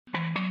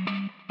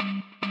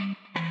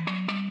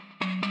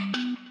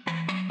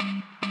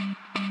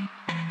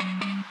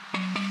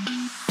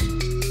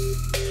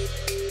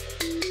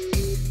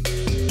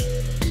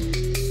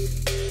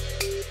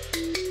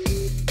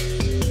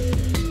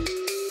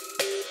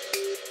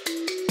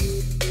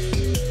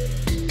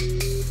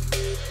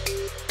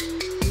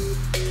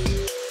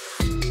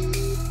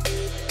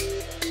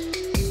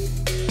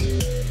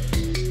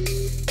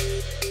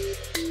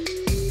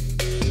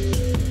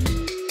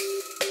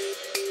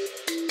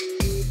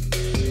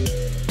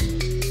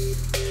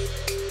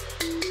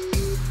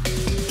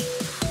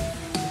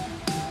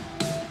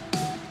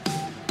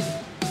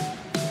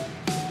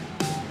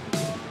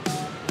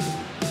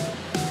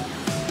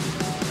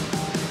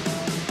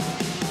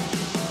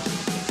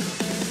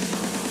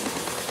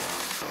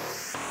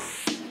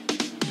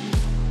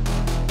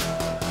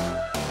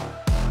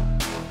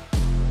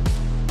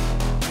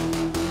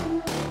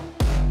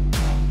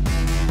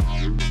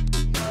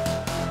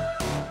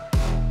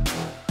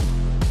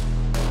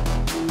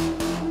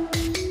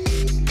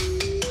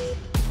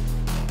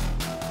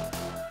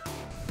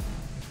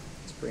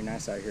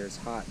nice out here. It's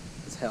hot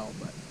as hell,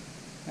 but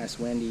nice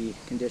windy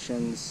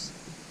conditions,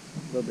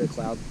 a little bit of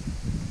cloud.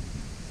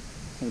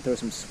 I'm gonna throw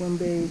some swim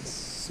baits,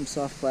 some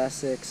soft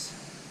plastics,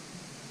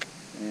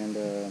 and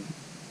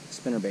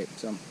spinner bait.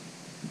 So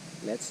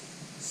let's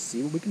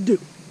see what we can do.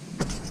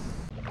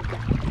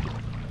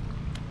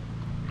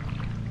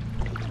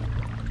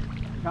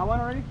 Got one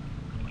already?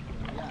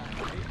 Yeah,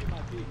 18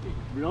 my feet.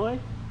 Really?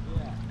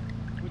 Yeah,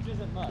 which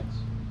isn't much.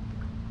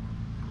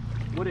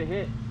 What'd it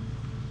hit?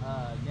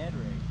 Ned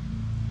rig.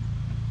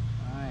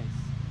 Nice.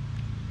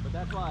 But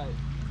that's why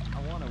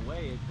I want to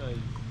weigh it, because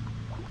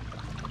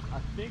I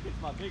think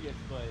it's my biggest,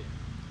 but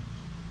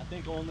I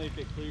think only if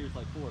it clears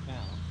like 4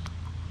 pounds.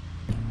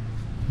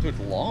 Dude,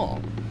 it's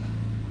long.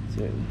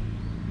 Dude.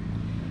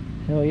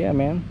 Hell yeah,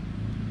 man.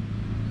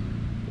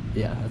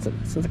 Yeah,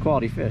 that's a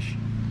quality fish.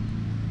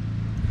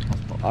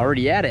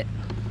 Already at it.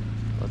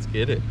 Let's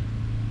get it.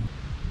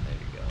 There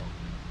you go.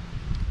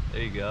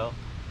 There you go.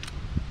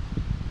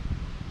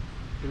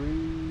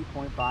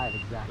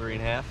 3.5 exactly. 3.5?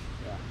 Yeah.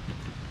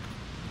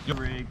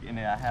 Rig, and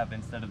I have,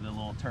 instead of the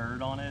little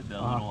turd on it, the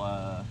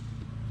little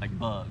like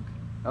bug.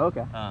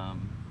 Okay. I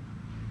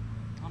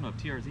don't know if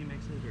TRZ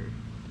makes it, or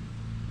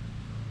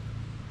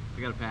I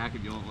got a pack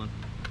if you want one.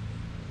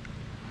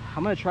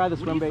 I'm gonna try the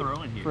swim bait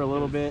for a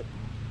little bit.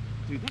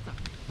 Dude, that's a...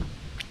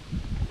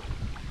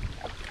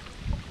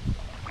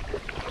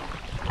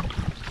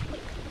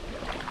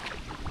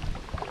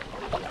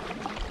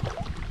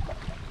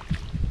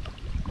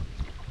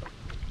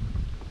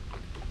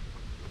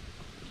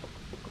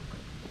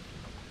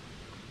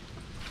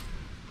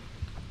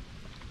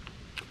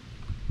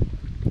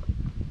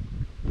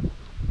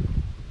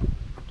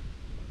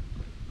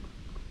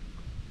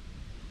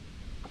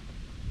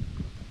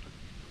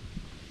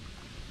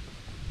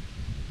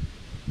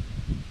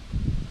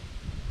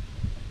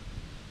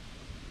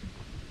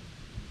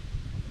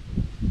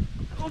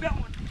 Oh, got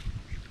one.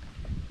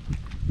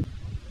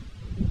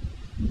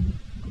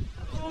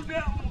 Oh,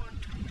 got one.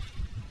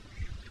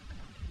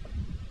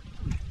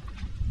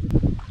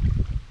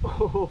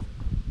 Oh,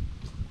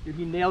 dude,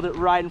 he nailed it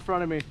right in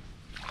front of me.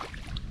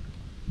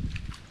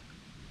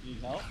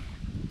 Need help?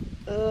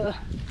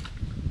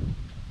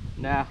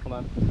 Nah, hold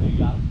on. You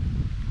got him?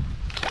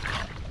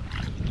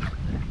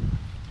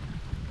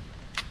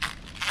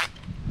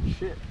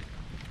 Shit.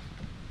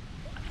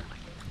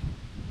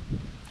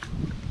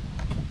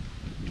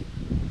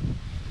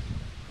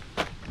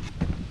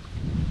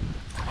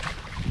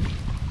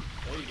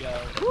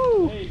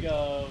 Woo. There you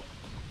go.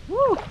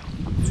 Woo.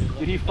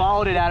 Dude, he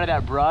followed it out of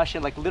that brush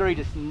and like literally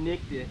just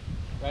nicked it.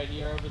 Right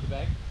here over the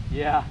bank?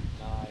 Yeah.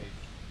 Nice.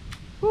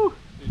 Woo.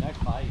 Dude, nice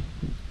bite.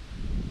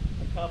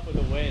 A cup with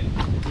a wind.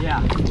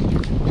 Yeah.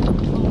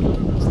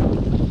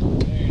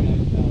 Very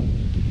nice job.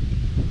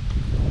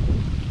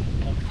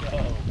 Let's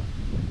go.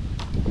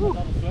 Woo.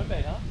 That's on the swim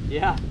bait, huh?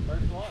 Yeah.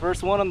 First one.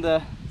 First one on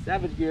the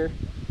Savage gear.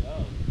 Let's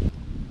go.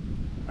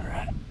 All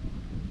right.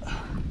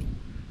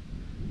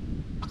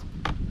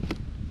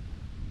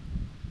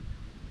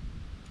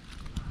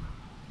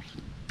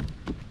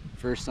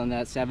 First on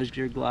that Savage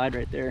gear glide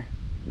right there.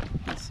 You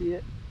can see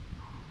it.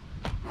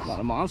 Not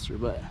a monster,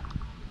 but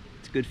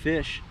it's a good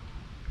fish.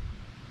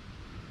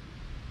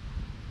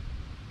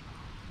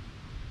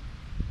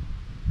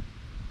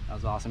 That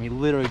was awesome. He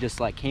literally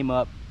just like came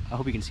up. I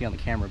hope you can see on the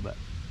camera, but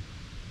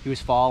he was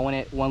following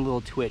it, one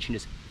little twitch, and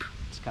just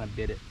kind of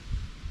bit it.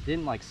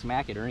 Didn't like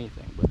smack it or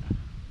anything, but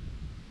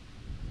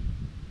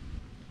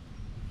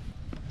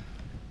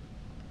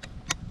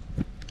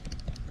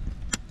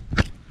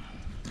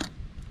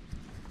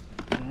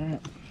all right.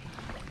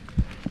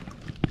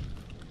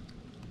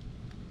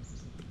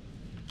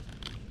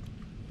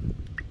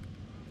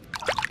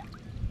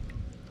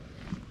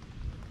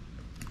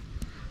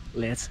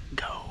 Let's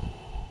go.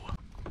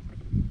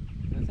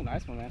 That's a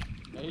nice one, man.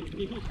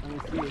 Maybe.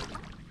 Let me see.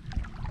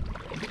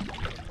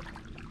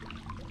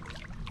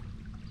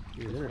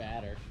 Dude,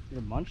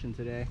 they're munching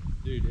today.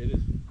 Dude, it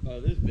is. Oh,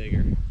 this is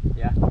bigger.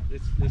 Yeah.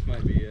 This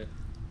might be it.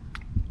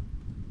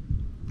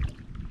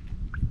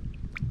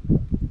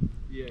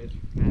 Yeah, it's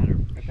fatter.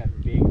 Got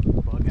that big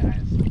bug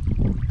eyes.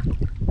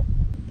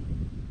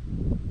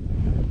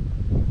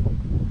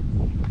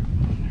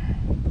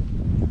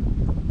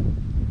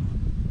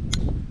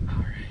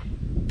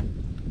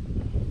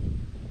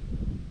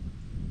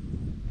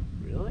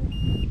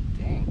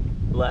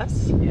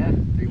 Less? Yeah,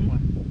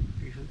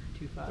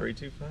 3.325.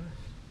 325.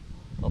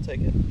 I'll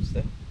take it.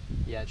 Still.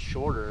 Yeah, it's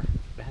shorter,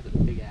 but it has a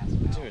big ass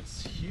mouth. Dude,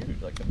 it's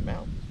huge, like a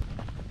mouth.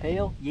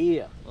 Hell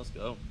yeah. Let's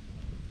go.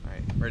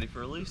 Alright, ready for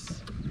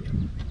release?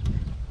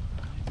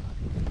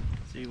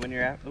 See when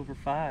you're at over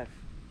 5.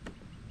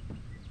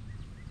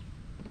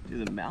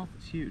 Dude, the mouth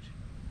is huge.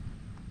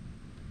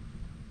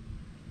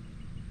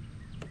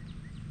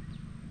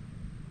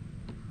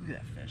 Look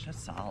at that fish,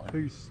 that's solid.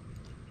 Peace.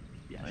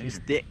 Yeah, Later. she's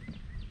thick.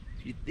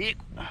 She's thick.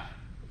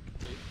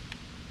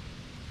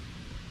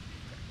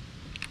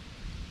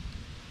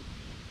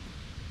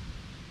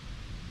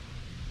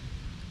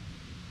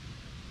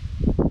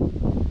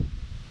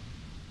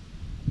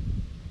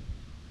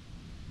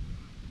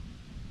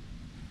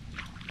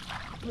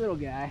 Little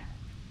guy.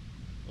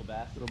 Little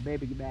bass. Little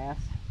baby bass.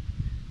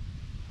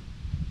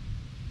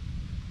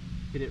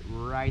 Hit it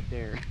right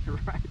there.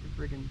 Right at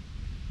the freaking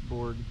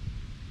board.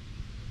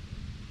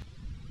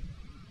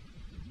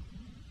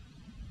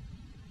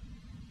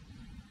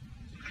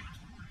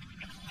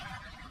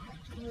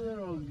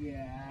 Little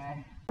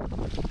guy.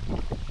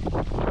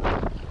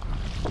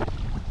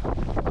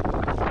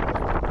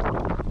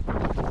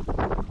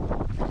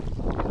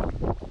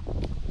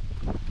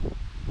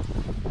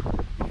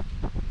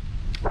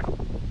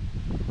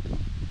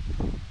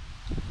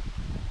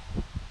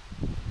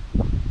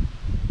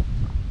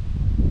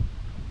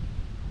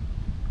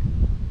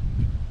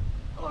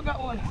 Oh, I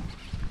got one.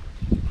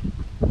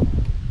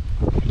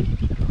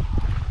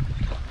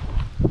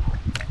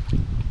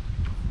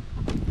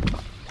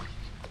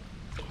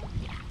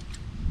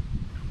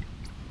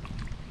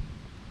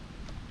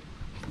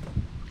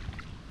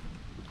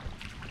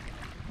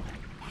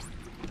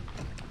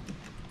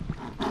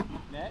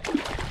 Net?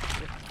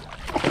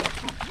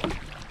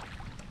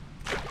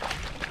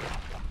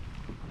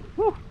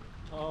 Whew.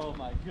 Oh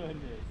my goodness.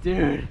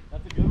 Dude.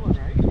 That's a good one,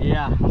 right?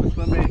 Yeah, on the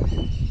swim bait.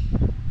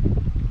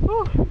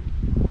 Whew.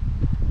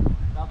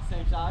 About the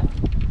same size?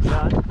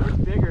 Yeah, it's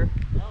bigger.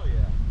 Hell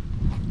yeah.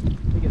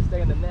 We can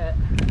stay in the net.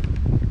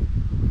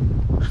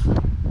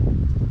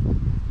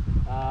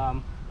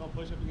 Don't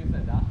push up against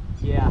that dock.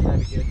 Yeah, that'd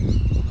be good.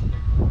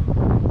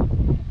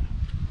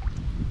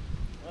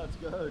 Let's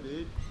go,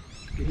 dude.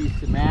 He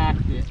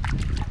smacked it.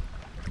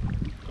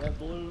 That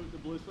blue, the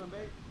blue swim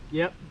bait?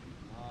 Yep.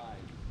 Nice.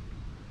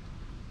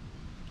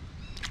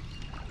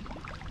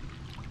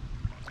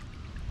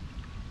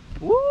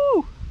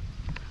 Woo!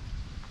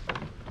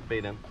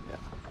 Beat him. Yeah.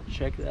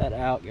 Check that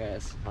out,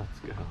 guys. Let's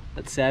go.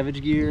 That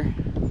Savage Gear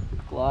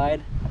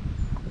glide.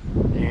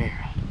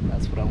 There.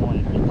 That's what I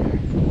wanted right there.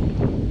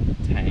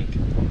 Tank.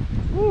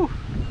 Woo!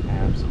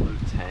 Absolute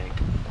tank.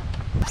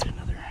 Get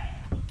another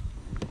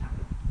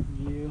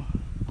view.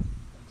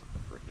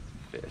 Freaking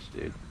fish,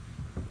 dude.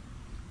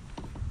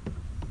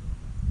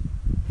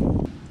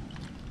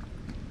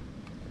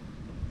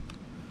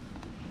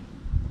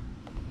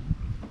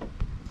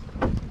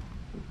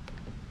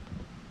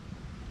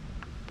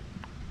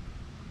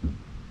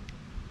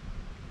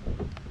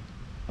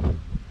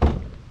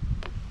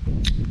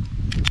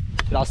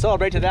 Dude, I'll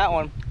celebrate to that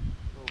one.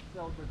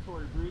 Little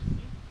celebratory brewski.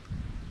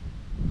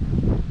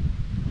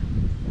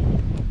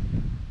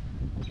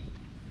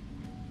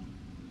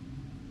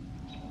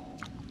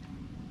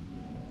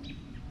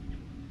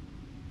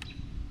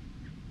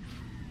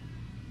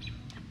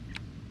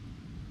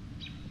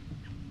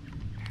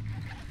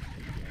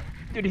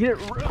 Dude, he hit it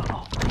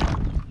real.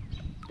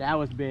 That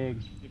was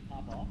big. Did it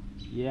pop off?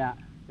 Yeah,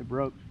 it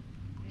broke.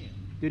 Damn.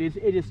 Dude,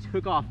 it just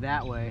took off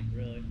that way.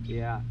 Really?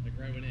 Yeah. Like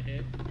right when it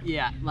hit?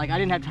 Yeah, like I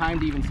didn't have time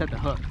to even set the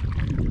hook.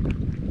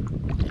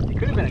 It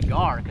could have been a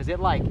gar, because it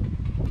like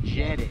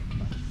jetted.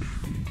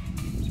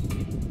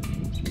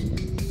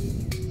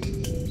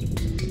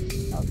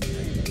 That was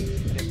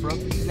crazy. And it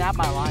broke, snapped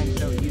my line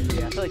so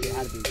easily. I feel like it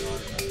had to be a gar.